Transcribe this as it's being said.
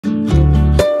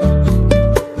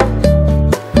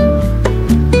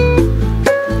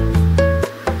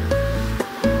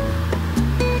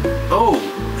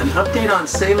on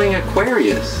Sailing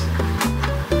Aquarius.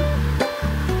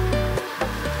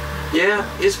 Yeah,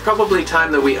 it's probably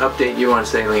time that we update you on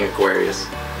Sailing Aquarius.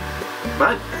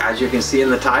 But, as you can see in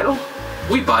the title,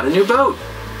 we bought a new boat.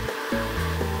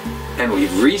 And we've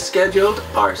rescheduled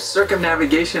our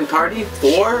Circumnavigation Party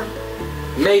for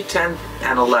May 10th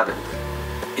and 11th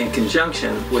in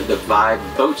conjunction with the Vibe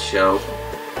Boat Show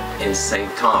in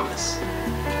St. Thomas.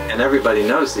 And everybody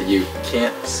knows that you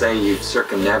can't say you've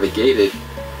circumnavigated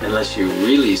unless you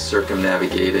really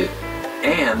circumnavigated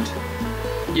and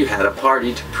you had a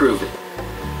party to prove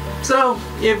it. So,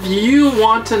 if you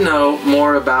want to know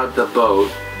more about the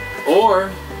boat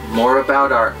or more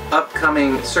about our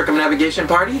upcoming circumnavigation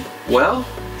party, well,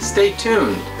 stay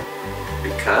tuned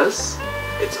because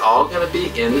it's all going to be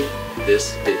in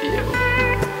this video.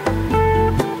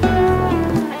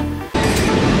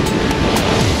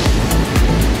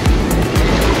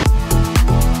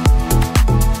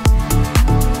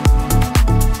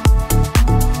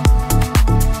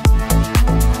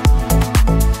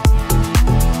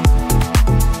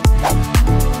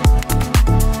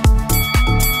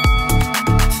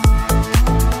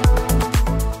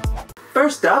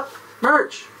 First up,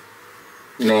 merch.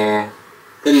 Nah,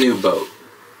 the new boat.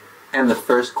 And the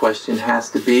first question has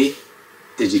to be,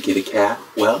 did you get a cat?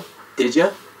 Well, did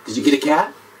you? Did you get a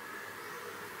cat?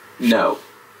 No,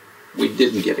 we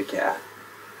didn't get a cat.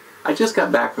 I just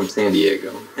got back from San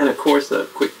Diego, and of course a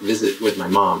quick visit with my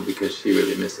mom because she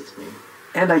really misses me.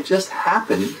 And I just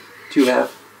happened to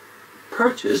have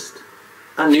purchased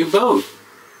a new boat.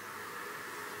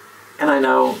 And I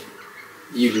know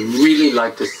you'd really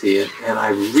like to see it, and I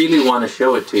really want to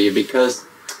show it to you because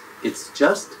it's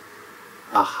just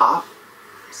a hop,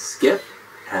 skip,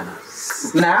 and a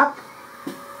snap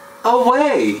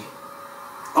away.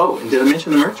 Oh, and did I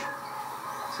mention the merch?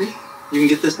 See, you can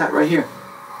get this hat right here.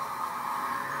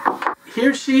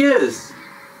 Here she is,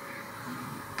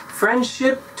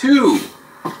 Friendship 2.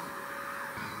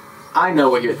 I know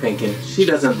what you're thinking. She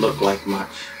doesn't look like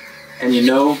much. And you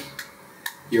know,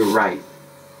 you're right.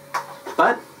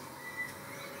 But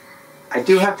I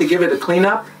do have to give it a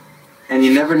cleanup, and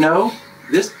you never know,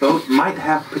 this boat might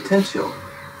have potential.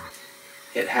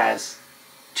 It has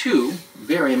two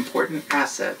very important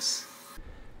assets.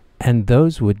 And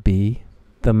those would be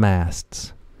the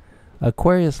masts.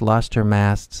 Aquarius lost her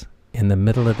masts in the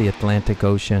middle of the Atlantic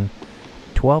Ocean,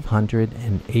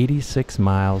 1,286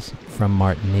 miles from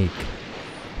Martinique.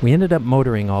 We ended up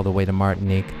motoring all the way to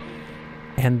Martinique,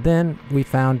 and then we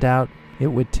found out it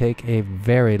would take a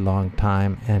very long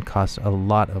time and cost a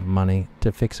lot of money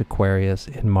to fix Aquarius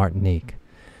in Martinique.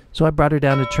 So I brought her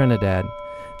down to Trinidad,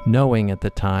 knowing at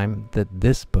the time that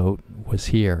this boat was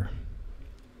here.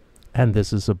 And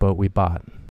this is the boat we bought.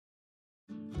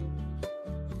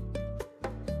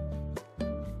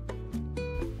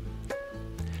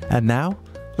 And now,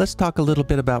 let's talk a little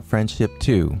bit about Friendship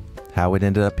 2, how it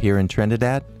ended up here in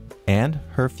Trinidad, and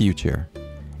her future.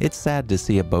 It's sad to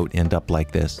see a boat end up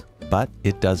like this, but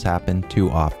it does happen too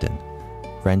often.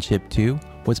 Friendship 2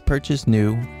 was purchased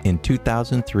new in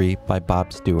 2003 by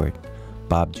Bob Stewart.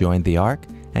 Bob joined the ARC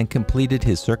and completed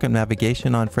his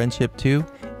circumnavigation on Friendship 2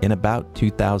 in about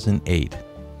 2008.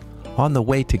 On the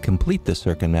way to complete the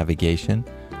circumnavigation,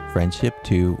 Friendship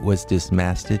 2 was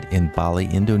dismasted in Bali,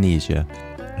 Indonesia,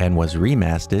 and was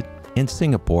remasted in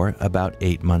Singapore about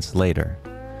 8 months later.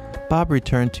 Bob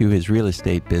returned to his real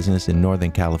estate business in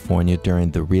Northern California during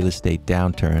the real estate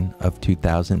downturn of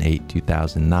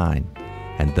 2008-2009,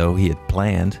 and though he had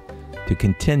planned to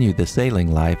continue the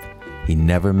sailing life, he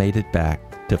never made it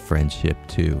back to Friendship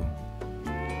 2.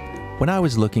 When I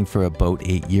was looking for a boat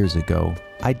 8 years ago,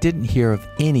 I didn't hear of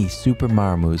any Super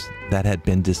Maramus that had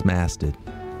been dismasted.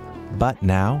 But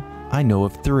now, I know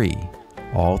of 3.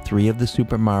 All 3 of the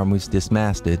Super Maramus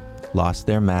dismasted lost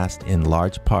their mast in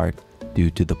large part due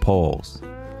to the poles.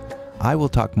 I will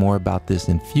talk more about this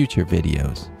in future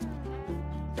videos.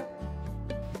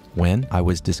 When I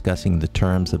was discussing the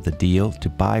terms of the deal to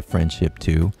buy Friendship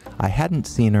 2, I hadn't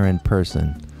seen her in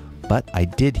person, but I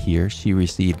did hear she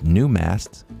received new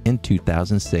masts in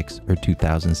 2006 or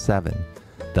 2007.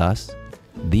 Thus,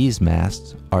 these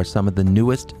masts are some of the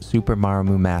newest Super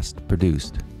Maramu masts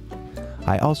produced.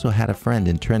 I also had a friend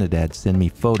in Trinidad send me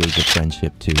photos of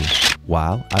Friendship 2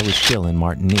 while I was still in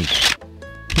Martinique.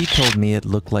 He told me it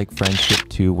looked like Friendship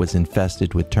 2 was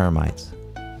infested with termites.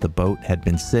 The boat had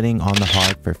been sitting on the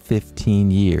heart for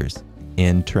 15 years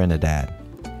in Trinidad.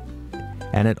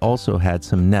 And it also had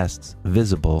some nests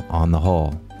visible on the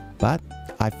hull. But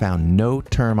I found no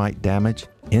termite damage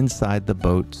inside the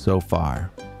boat so far.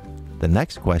 The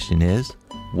next question is,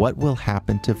 what will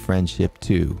happen to Friendship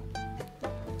 2?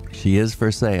 She is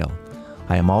for sale.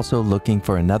 I am also looking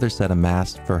for another set of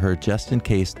masts for her just in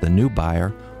case the new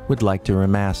buyer would like to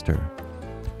remaster.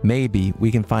 Maybe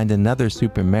we can find another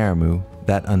Super Maramu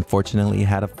that unfortunately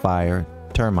had a fire,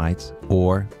 termites,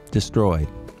 or destroyed.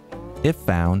 If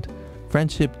found,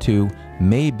 Friendship 2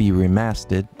 may be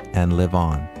remasted and live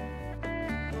on.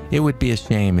 It would be a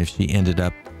shame if she ended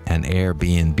up an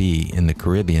Airbnb in the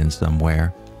Caribbean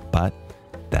somewhere, but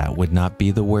that would not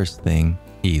be the worst thing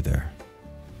either.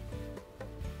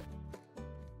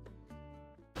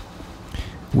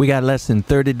 We got less than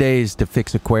 30 days to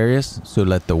fix Aquarius, so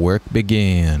let the work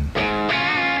begin.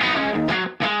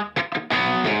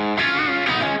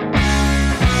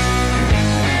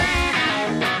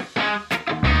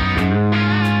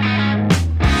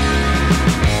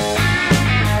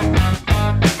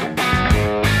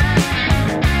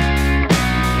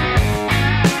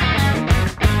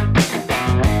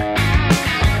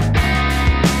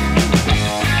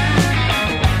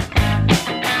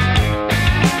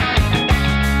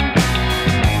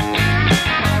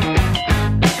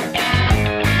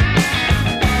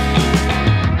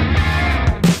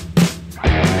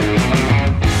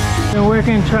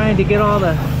 Working trying to get all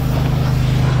the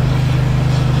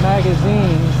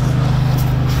magazines.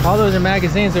 All those are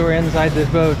magazines that were inside this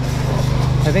boat.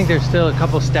 I think there's still a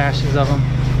couple stashes of them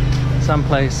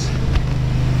someplace.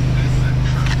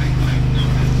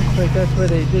 Looks like that's where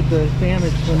they did the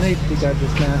damage when they got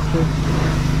this master.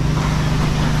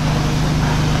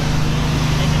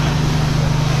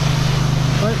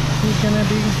 But he's gonna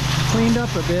be cleaned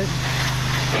up a bit.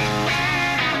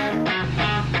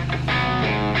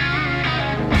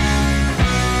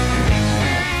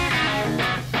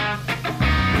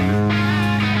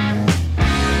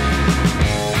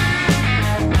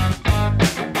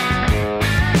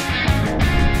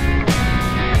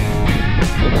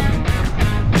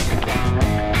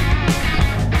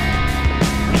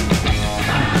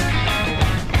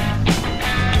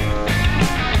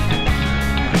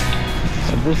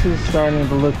 This is starting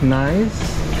to look nice.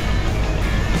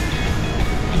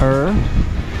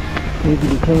 Needs to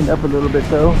be cleaned up a little bit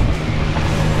though.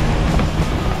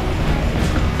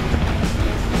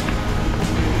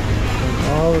 And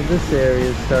all of this area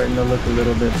is starting to look a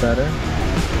little bit better.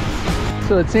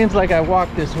 So it seems like I walk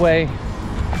this way a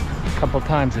couple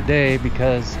times a day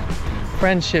because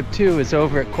Friendship 2 is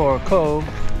over at Coral Cove,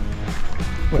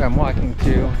 where I'm walking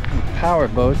to. And Power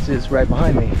Boats is right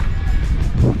behind me.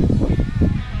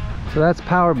 So that's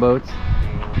Power Boats.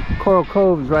 Coral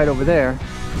Cove is right over there.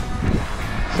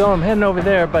 So I'm heading over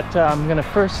there, but I'm gonna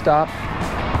first stop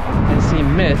and see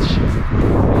Mitch,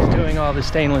 who's doing all the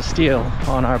stainless steel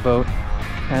on our boat,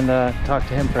 and talk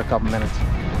to him for a couple minutes.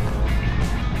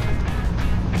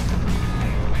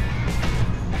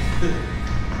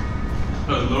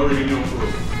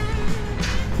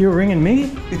 You're ringing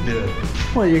me? Yeah.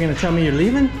 What, you're gonna tell me you're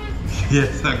leaving?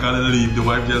 Yes, I gotta leave. The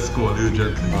wife just called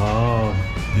urgently. Oh.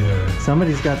 Yeah.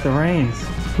 Somebody's got the reins.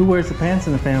 Who wears the pants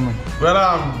in the family? Well,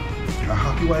 a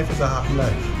happy wife is a happy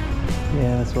life.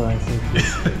 Yeah, that's what I think.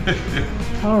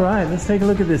 All right, let's take a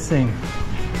look at this thing.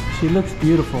 She looks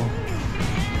beautiful.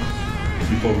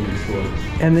 Before we install it.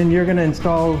 And then you're gonna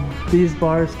install these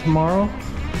bars tomorrow?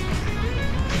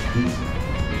 These?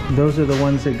 Those are the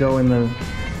ones that go in the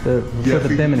for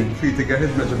the bimini. For you to get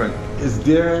his measurement. Is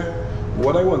there,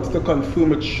 what I wanted to confirm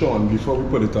with Sean before we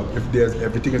put it up, if there's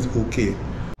everything is okay.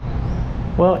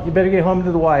 Well, you better get home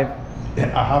to the wife.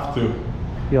 Yeah, I have to.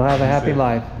 You'll have a happy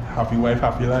life. Happy wife,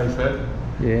 happy life, eh?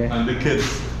 Yeah. And the kids.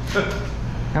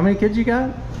 How many kids you got?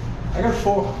 I got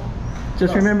 4.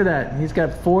 Just remember that. He's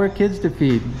got 4 kids to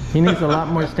feed. He needs a lot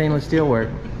more stainless steel work.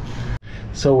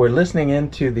 So we're listening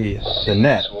into the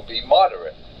net. Seas will be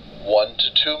moderate, 1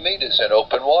 to 2 meters in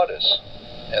open waters,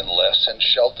 and less in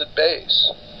sheltered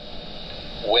bays.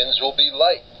 Winds will be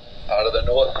light out of the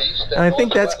northeast and I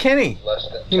think that's northwest, Kenny. less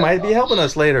than He 10 might be knots. helping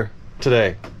us later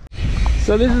today.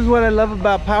 So this is what I love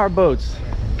about power boats.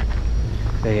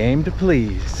 They aim to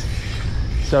please.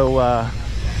 So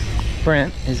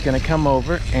Brent is gonna come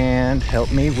over and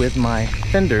help me with my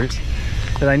fenders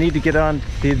that I need to get on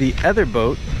the other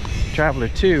boat, Traveler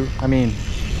 2. I mean,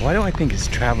 why do I think it's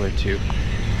Traveler 2?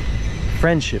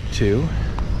 Friendship 2.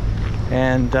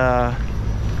 And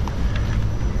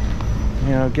you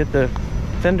know, get the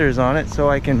fenders on it so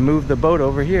I can move the boat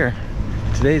over here.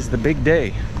 Today's the big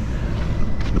day.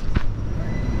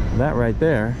 That right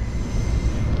there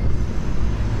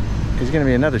is going to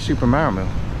be another Super Maramu.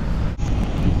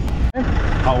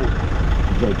 How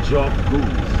the job goes.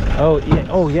 Oh yeah,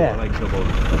 oh yeah. Like about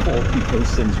 4 people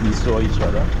since we saw each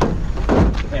other.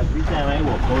 Every time I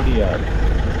walk out the yard.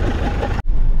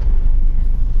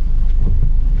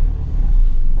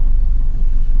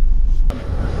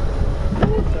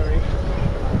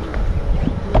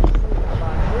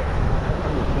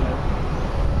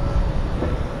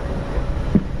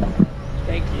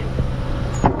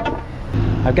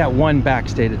 I've got one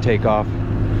backstay to take off.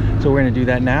 So we're gonna do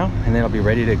that now, and then I'll be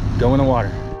ready to go in the water.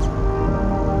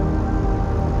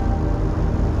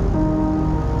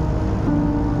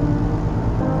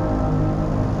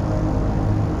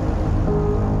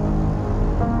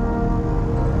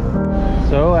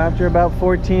 So after about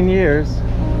 14 years,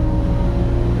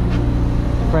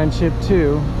 Friendship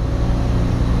 2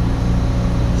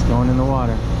 is going in the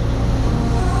water.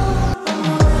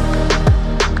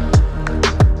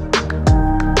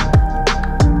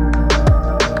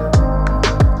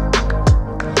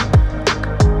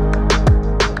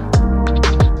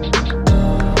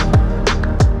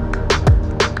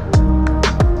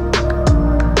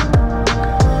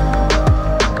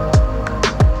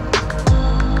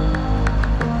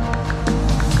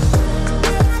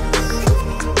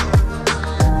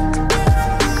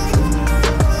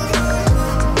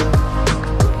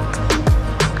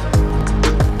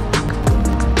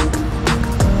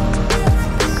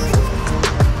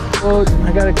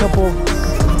 I got a couple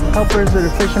helpers that are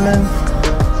fishermen,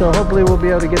 so hopefully we'll be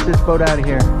able to get this boat out of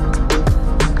here.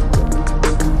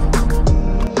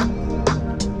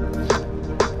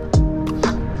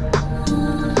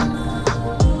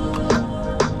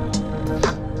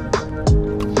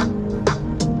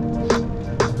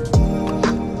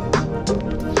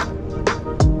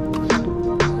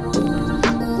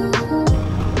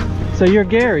 So you're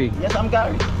Gary? Yes, I'm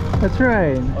Gary. That's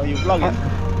right. Oh, you vlogging?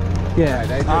 Yeah.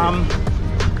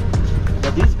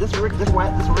 But this rig looks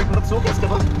so good,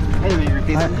 anyway, you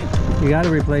replace it. You got to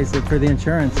replace it for the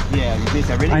insurance. Yeah, replace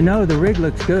everything. I know the rig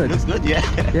looks good. Looks good, yeah.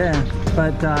 Yeah,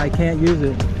 but I can't use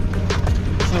it.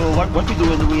 So what we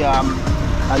doing? We I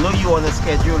know you on the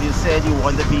schedule. You said you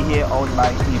want to be here out by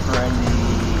April the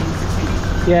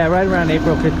 16th. Yeah, right around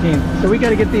April 15th. So we got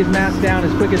to get these masts down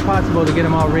as quick as possible to get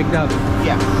them all rigged up.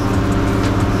 Yeah.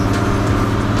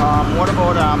 What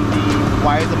about the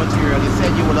wires and material? You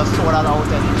said you would have sorted that out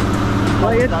and...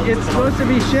 Well, it's supposed to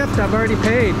be shipped. I've already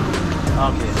paid.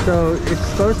 Okay. So it's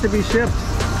supposed to be shipped.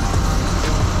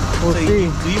 We'll see.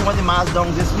 Do you want the mast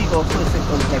down this week or first week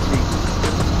or next week?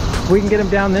 We can get them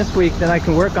down this week, then I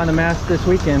can work on the mast this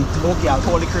weekend. Okay, I'll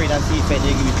call the crane and see if they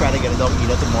can try to get it done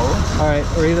either tomorrow. All right,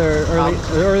 or either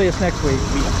earliest next week.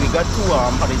 We got two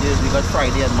holidays. We got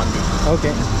Friday and Monday.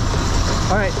 Okay.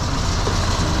 All right.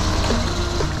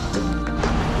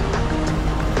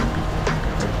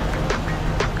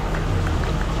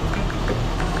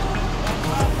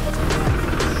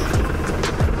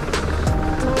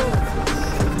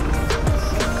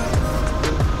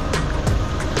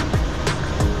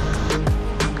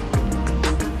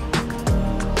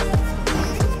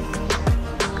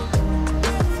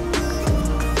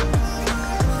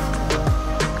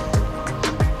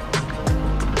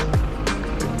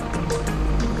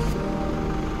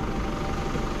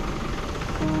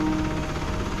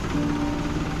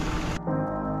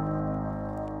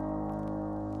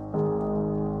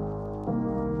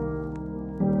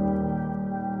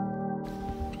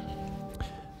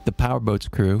 The powerboat's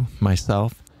crew,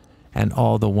 myself, and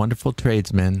all the wonderful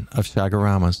tradesmen of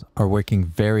Chaguaramas are working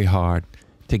very hard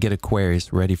to get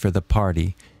Aquarius ready for the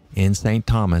party in St.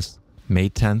 Thomas, May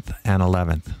 10th and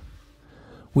 11th.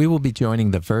 We will be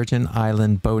joining the Virgin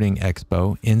Island Boating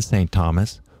Expo in St.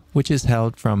 Thomas, which is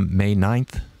held from May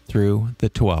 9th through the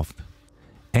 12th.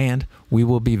 And we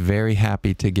will be very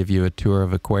happy to give you a tour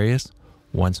of Aquarius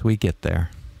once we get there.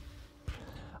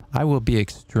 I will be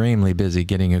extremely busy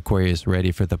getting Aquarius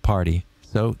ready for the party,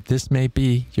 so this may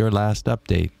be your last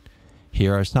update.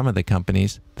 Here are some of the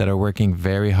companies that are working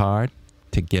very hard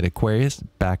to get Aquarius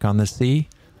back on the sea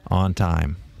on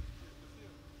time.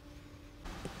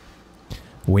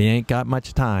 We ain't got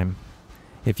much time.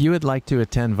 If you would like to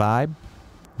attend Vibe,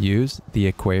 use the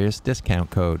Aquarius discount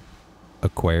code,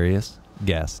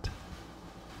 AquariusGuest.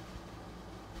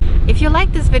 If you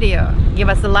like this video, give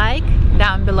us a like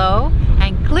down below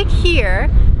and click here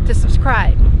to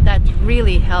subscribe. That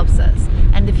really helps us.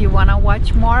 And if you want to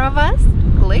watch more of us,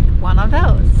 click one of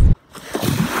those.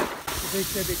 They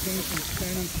said they came from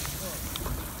Spanish.